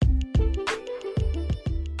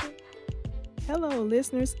Hello,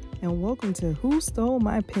 listeners, and welcome to Who Stole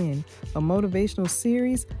My Pen, a motivational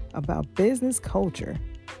series about business culture.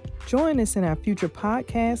 Join us in our future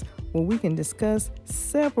podcast where we can discuss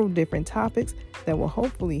several different topics that will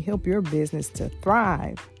hopefully help your business to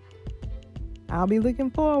thrive. I'll be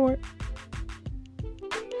looking forward.